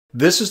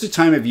This is the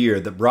time of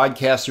year that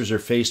broadcasters are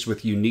faced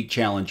with unique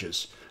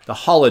challenges. The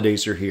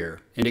holidays are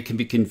here, and it can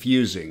be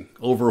confusing,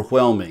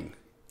 overwhelming,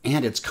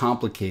 and it's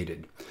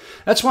complicated.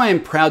 That's why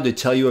I'm proud to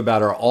tell you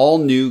about our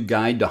all-new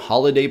guide to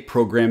holiday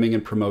programming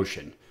and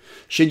promotion.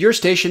 Should your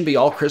station be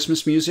all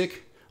Christmas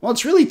music? Well,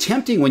 it's really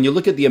tempting when you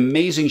look at the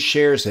amazing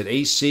shares that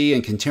AC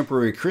and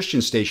contemporary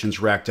Christian stations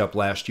racked up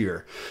last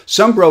year.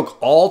 Some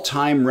broke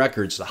all-time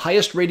records, the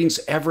highest ratings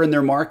ever in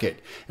their market,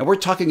 and we're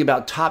talking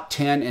about top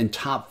 10 and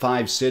top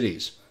 5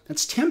 cities.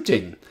 That's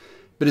tempting,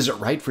 but is it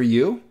right for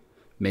you?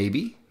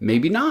 Maybe,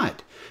 maybe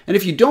not. And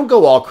if you don't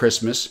go all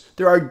Christmas,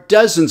 there are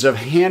dozens of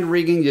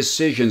hand-wringing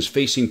decisions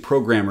facing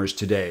programmers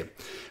today.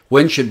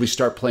 When should we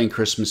start playing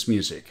Christmas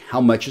music?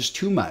 How much is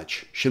too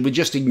much? Should we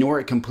just ignore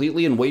it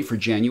completely and wait for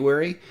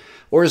January?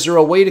 Or is there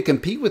a way to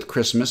compete with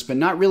Christmas but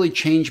not really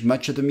change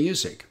much of the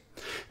music?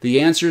 The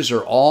answers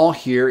are all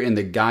here in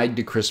the Guide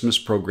to Christmas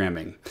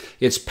Programming.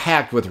 It's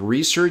packed with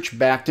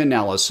research-backed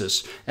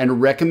analysis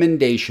and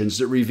recommendations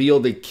that reveal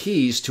the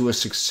keys to a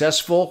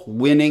successful,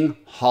 winning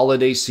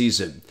holiday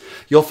season.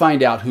 You'll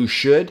find out who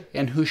should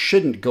and who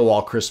shouldn't go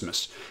all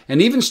Christmas,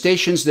 and even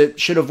stations that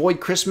should avoid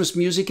Christmas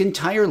music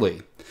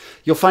entirely.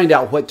 You'll find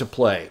out what to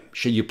play.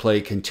 Should you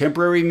play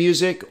contemporary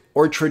music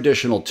or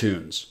traditional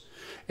tunes?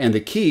 And the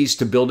keys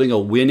to building a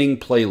winning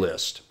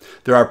playlist.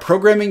 There are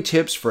programming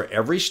tips for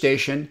every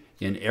station,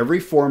 in every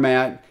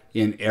format,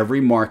 in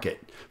every market.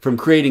 From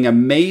creating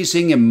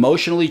amazing,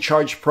 emotionally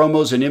charged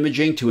promos and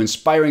imaging to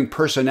inspiring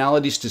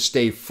personalities to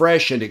stay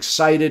fresh and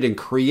excited and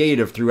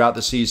creative throughout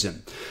the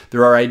season.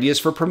 There are ideas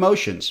for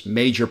promotions,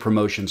 major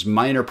promotions,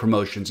 minor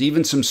promotions,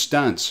 even some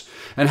stunts,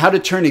 and how to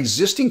turn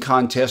existing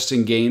contests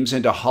and games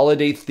into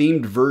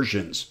holiday-themed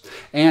versions.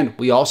 And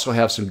we also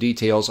have some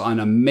details on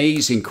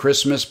amazing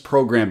Christmas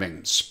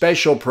programming,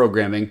 special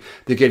programming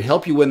that could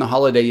help you win the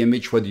holiday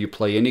image whether you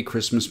play any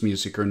Christmas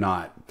music or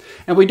not.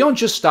 And we don't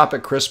just stop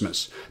at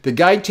Christmas. The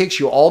guide takes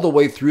you all the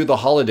way through the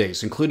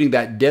holidays, including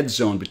that dead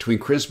zone between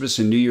Christmas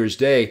and New Year's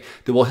Day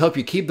that will help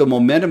you keep the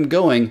momentum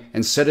going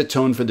and set a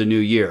tone for the new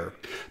year.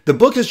 The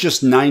book is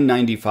just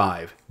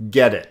 $9.95.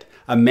 Get it.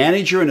 A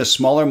manager in a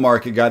smaller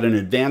market got an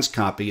advance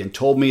copy and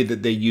told me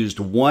that they used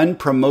one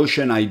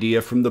promotion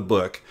idea from the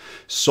book,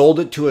 sold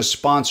it to a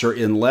sponsor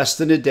in less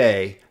than a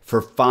day,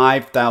 for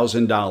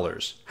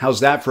 $5,000. How's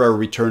that for a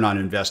return on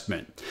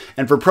investment?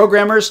 And for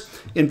programmers,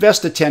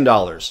 invest the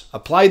 $10.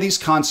 Apply these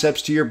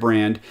concepts to your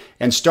brand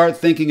and start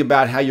thinking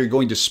about how you're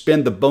going to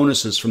spend the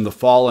bonuses from the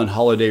fall and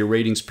holiday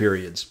ratings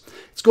periods.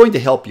 It's going to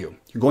help you.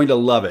 You're going to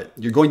love it.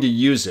 You're going to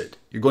use it.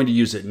 You're going to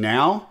use it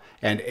now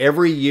and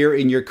every year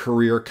in your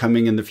career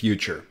coming in the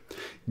future.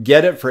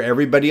 Get it for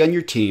everybody on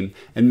your team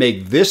and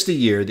make this the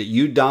year that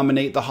you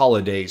dominate the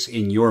holidays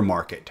in your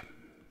market.